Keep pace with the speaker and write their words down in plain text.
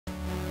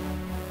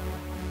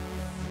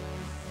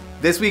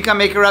This week on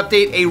Maker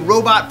Update, a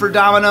robot for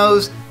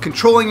Domino's,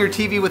 controlling your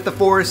TV with the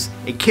Force,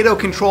 a kiddo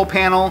control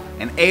panel,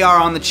 and AR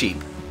on the cheap.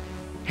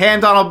 Hey, I'm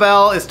Donald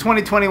Bell, it's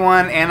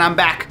 2021 and I'm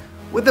back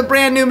with a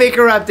brand new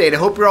Maker Update. I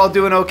hope you're all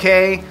doing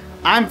okay.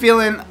 I'm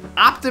feeling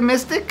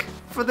optimistic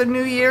for the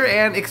new year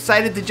and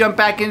excited to jump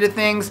back into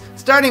things,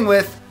 starting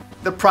with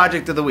the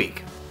project of the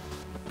week.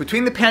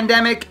 Between the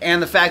pandemic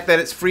and the fact that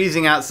it's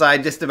freezing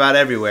outside just about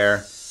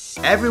everywhere,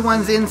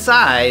 everyone's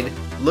inside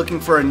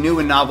looking for a new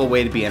and novel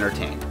way to be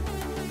entertained.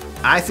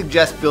 I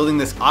suggest building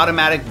this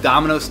automatic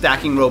domino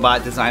stacking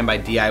robot designed by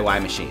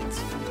DIY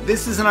Machines.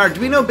 This is an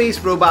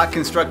Arduino-based robot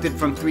constructed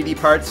from 3D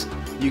parts.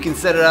 You can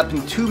set it up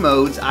in two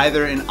modes,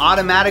 either an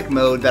automatic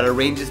mode that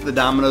arranges the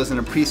dominoes in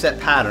a preset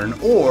pattern,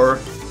 or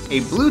a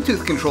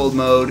Bluetooth-controlled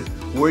mode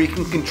where you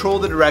can control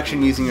the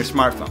direction using your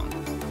smartphone.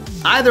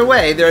 Either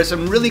way, there are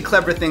some really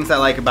clever things I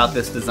like about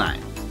this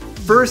design.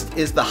 First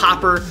is the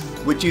hopper,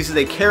 which uses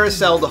a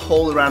carousel to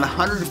hold around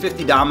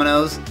 150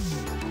 dominoes.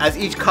 As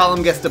each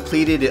column gets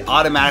depleted, it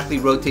automatically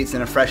rotates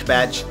in a fresh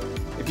batch.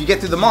 If you get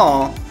through them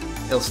all,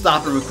 it'll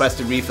stop and request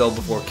a refill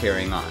before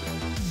carrying on.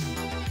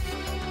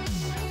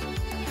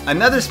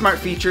 Another smart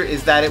feature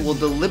is that it will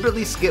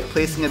deliberately skip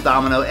placing a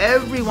domino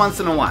every once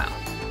in a while.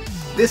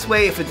 This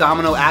way, if a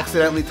domino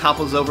accidentally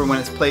topples over when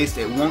it's placed,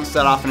 it won't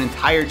set off an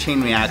entire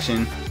chain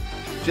reaction,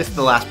 just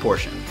the last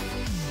portion.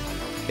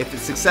 If it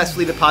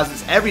successfully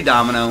deposits every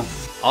domino,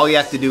 all you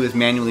have to do is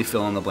manually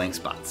fill in the blank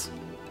spots.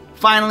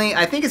 Finally,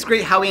 I think it's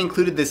great how we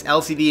included this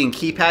LCD and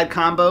keypad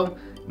combo.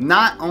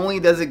 Not only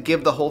does it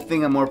give the whole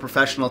thing a more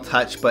professional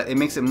touch, but it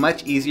makes it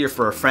much easier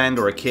for a friend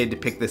or a kid to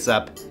pick this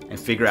up and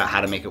figure out how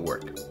to make it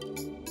work.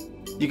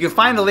 You can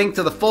find a link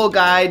to the full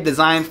guide,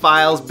 design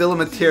files, bill of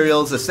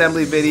materials,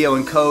 assembly video,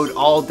 and code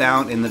all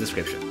down in the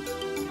description.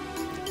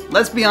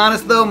 Let's be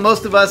honest though,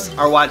 most of us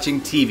are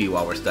watching TV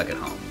while we're stuck at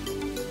home.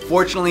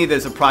 Fortunately,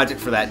 there's a project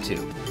for that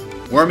too.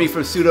 Wormy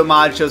from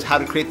Sudomod shows how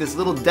to create this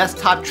little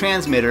desktop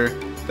transmitter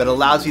that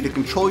allows you to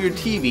control your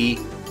TV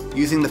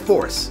using the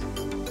Force.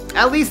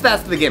 At least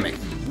that's the gimmick.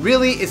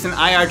 Really, it's an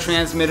IR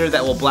transmitter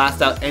that will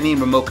blast out any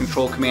remote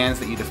control commands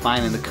that you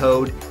define in the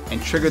code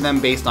and trigger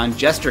them based on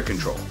gesture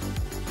control.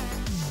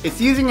 It's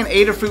using an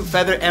Adafruit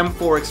Feather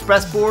M4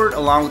 Express board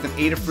along with an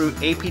Adafruit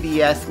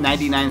APDS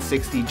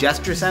 9960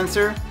 gesture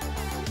sensor.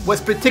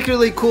 What's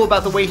particularly cool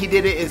about the way he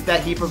did it is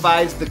that he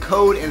provides the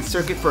code and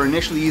circuit for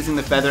initially using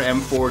the Feather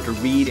M4 to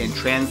read and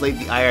translate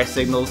the IR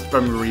signals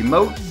from your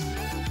remote,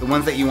 the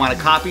ones that you want to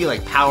copy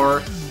like power,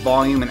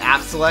 volume, and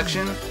app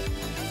selection.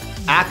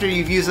 After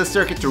you've used the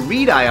circuit to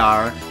read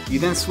IR, you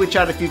then switch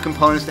out a few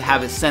components to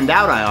have it send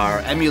out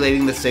IR,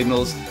 emulating the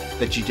signals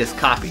that you just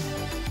copied.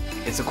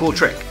 It's a cool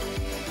trick.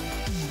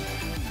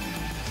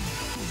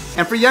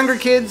 And for younger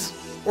kids,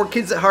 or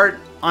kids at heart,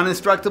 on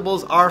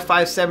Instructable's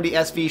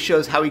R570SV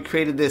shows how he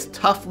created this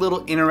tough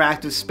little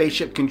interactive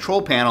spaceship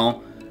control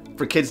panel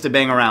for kids to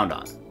bang around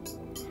on.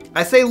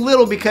 I say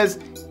little because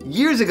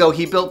years ago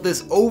he built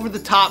this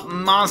over-the-top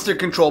monster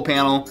control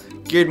panel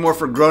geared more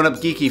for grown-up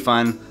geeky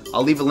fun.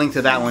 I'll leave a link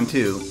to that one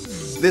too.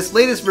 This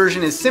latest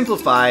version is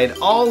simplified,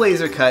 all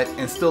laser cut,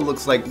 and still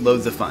looks like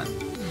loads of fun.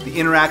 The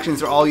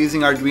interactions are all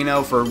using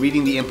Arduino for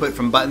reading the input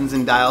from buttons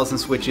and dials and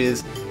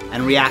switches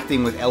and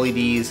reacting with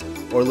LEDs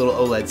or a little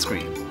OLED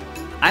screen.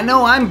 I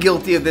know I'm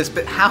guilty of this,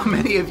 but how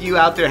many of you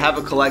out there have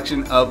a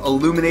collection of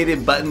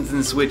illuminated buttons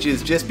and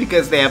switches just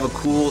because they have a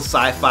cool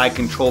sci-fi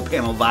control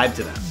panel vibe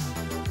to them?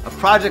 A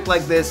project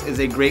like this is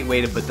a great way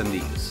to put them to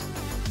use.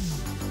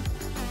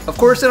 Of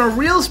course, in a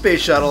real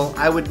space shuttle,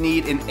 I would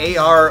need an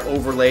AR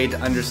overlay to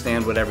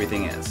understand what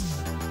everything is.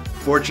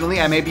 Fortunately,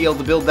 I may be able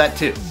to build that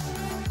too.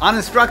 On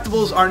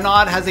Instructables,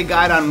 Arnaud has a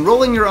guide on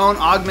rolling your own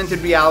augmented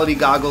reality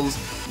goggles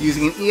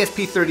using an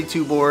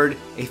ESP32 board,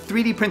 a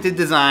 3D printed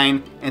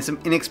design, and some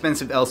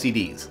inexpensive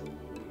LCDs.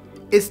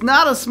 It's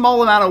not a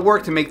small amount of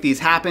work to make these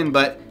happen,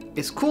 but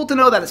it's cool to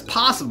know that it's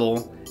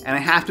possible, and I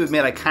have to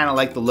admit I kind of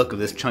like the look of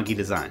this chunky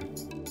design.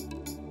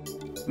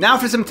 Now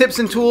for some tips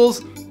and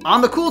tools. On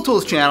the Cool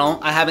Tools channel,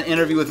 I have an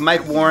interview with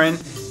Mike Warren,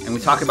 and we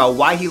talk about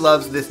why he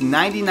loves this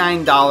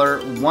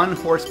 $99 1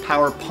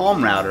 horsepower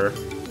palm router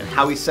and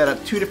how he set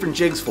up two different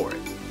jigs for it.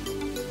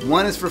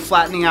 One is for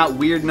flattening out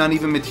weird and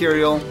uneven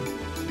material.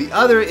 The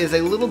other is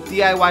a little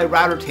DIY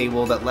router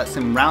table that lets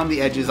him round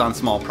the edges on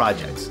small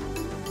projects.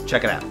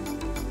 Check it out.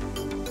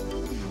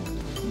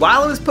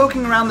 While I was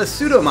poking around the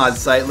Sudomod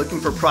site looking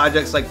for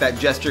projects like that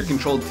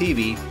gesture-controlled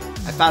TV,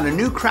 I found a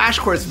new crash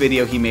course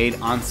video he made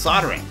on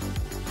soldering.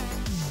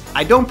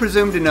 I don't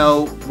presume to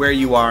know where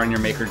you are in your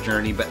maker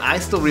journey, but I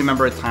still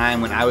remember a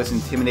time when I was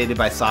intimidated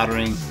by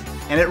soldering,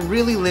 and it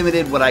really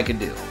limited what I could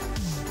do.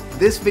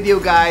 This video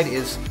guide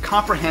is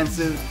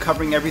comprehensive,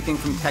 covering everything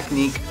from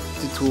technique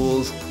to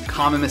tools,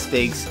 common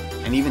mistakes,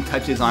 and even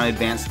touches on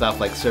advanced stuff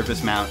like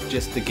surface mount,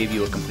 just to give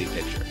you a complete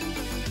picture.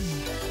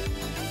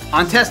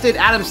 On Tested,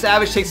 Adam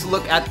Savage takes a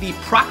look at the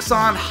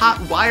Proxxon hot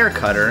wire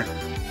cutter.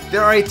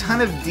 There are a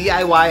ton of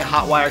DIY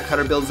hot wire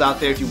cutter builds out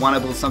there if you want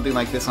to build something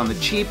like this on the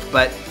cheap,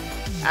 but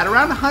at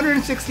around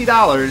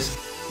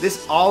 $160,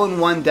 this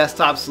all-in-one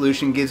desktop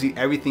solution gives you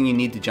everything you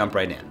need to jump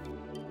right in.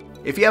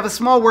 If you have a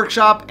small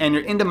workshop and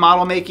you're into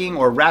model making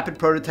or rapid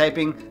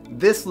prototyping,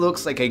 this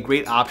looks like a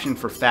great option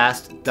for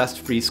fast,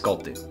 dust-free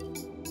sculpting.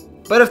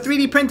 But if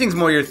 3D printing's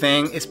more your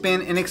thing, it's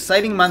been an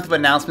exciting month of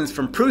announcements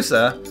from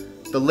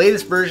Prusa. The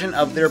latest version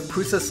of their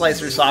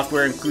PrusaSlicer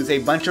software includes a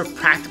bunch of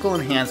practical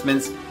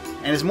enhancements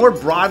and is more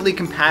broadly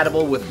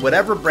compatible with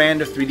whatever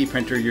brand of 3D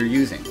printer you're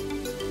using.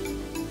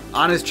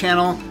 On his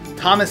channel,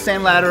 Thomas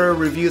Sanladerer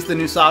reviews the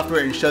new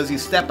software and shows you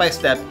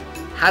step-by-step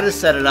how to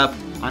set it up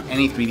on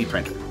any 3D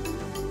printer.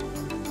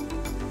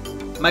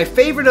 My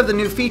favorite of the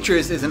new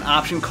features is an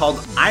option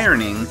called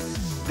ironing.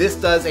 This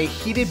does a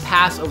heated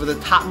pass over the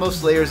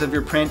topmost layers of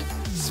your print,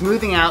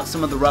 smoothing out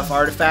some of the rough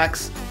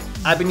artifacts.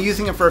 I've been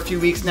using it for a few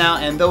weeks now,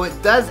 and though it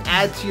does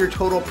add to your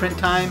total print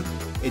time,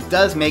 it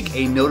does make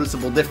a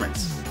noticeable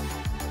difference.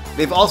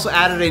 They've also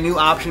added a new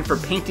option for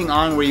painting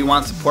on where you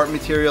want support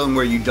material and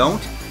where you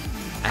don't.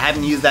 I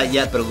haven't used that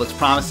yet, but it looks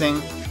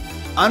promising.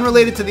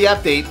 Unrelated to the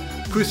update,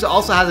 Prusa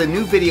also has a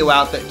new video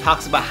out that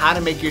talks about how to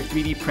make your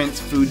 3D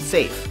prints food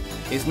safe.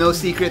 It's no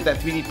secret that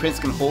 3D prints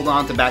can hold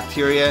on to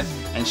bacteria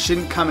and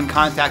shouldn't come in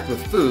contact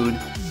with food,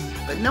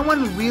 but no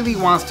one really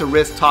wants to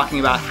risk talking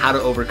about how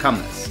to overcome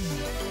this.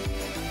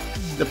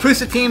 The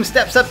Prusa team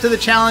steps up to the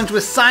challenge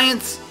with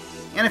science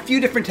and a few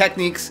different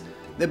techniques.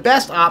 The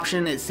best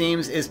option, it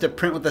seems, is to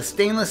print with a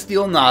stainless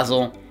steel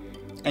nozzle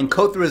and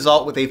coat the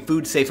result with a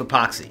food-safe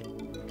epoxy.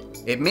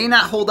 It may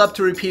not hold up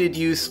to repeated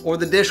use or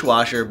the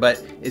dishwasher,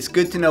 but it's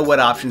good to know what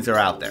options are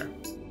out there.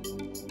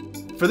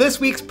 For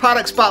this week's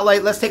product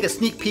spotlight, let's take a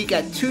sneak peek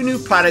at two new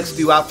products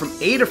due out from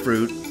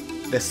Adafruit,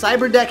 the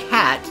CYBERDECK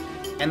HAT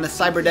and the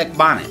CYBERDECK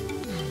Bonnet.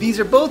 These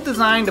are both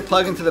designed to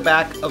plug into the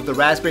back of the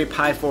Raspberry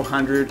Pi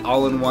 400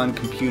 all-in-one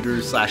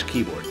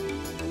computer/keyboard.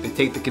 They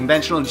take the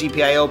conventional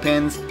GPIO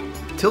pins,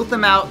 tilt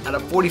them out at a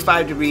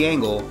 45-degree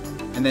angle,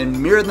 and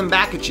then mirror them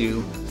back at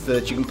you so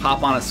that you can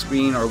pop on a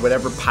screen or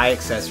whatever Pi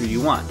accessory you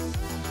want.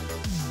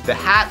 The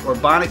hat or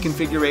bonnet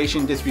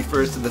configuration just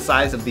refers to the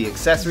size of the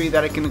accessory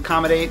that it can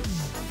accommodate.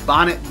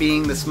 Bonnet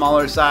being the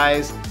smaller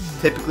size,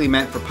 typically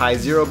meant for Pi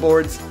Zero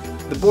boards.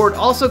 The board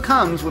also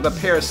comes with a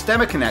pair of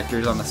stemma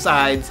connectors on the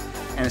sides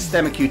and a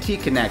stemma QT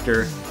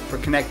connector for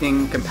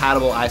connecting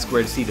compatible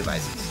I2C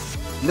devices.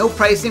 No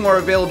pricing or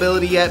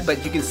availability yet,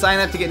 but you can sign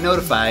up to get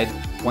notified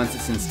once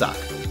it's in stock.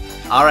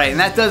 Alright, and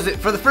that does it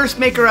for the first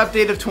Maker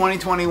Update of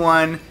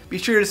 2021. Be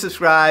sure to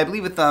subscribe,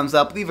 leave a thumbs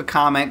up, leave a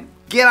comment,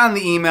 get on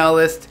the email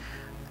list.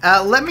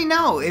 Let me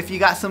know if you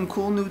got some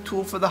cool new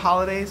tool for the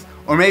holidays,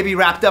 or maybe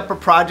wrapped up a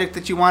project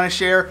that you want to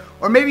share,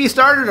 or maybe you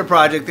started a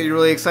project that you're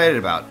really excited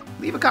about.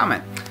 Leave a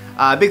comment.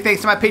 Big thanks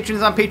to my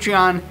patrons on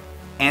Patreon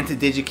and to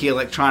Digikey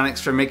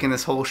Electronics for making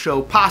this whole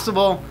show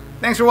possible.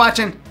 Thanks for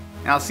watching,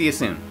 and I'll see you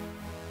soon.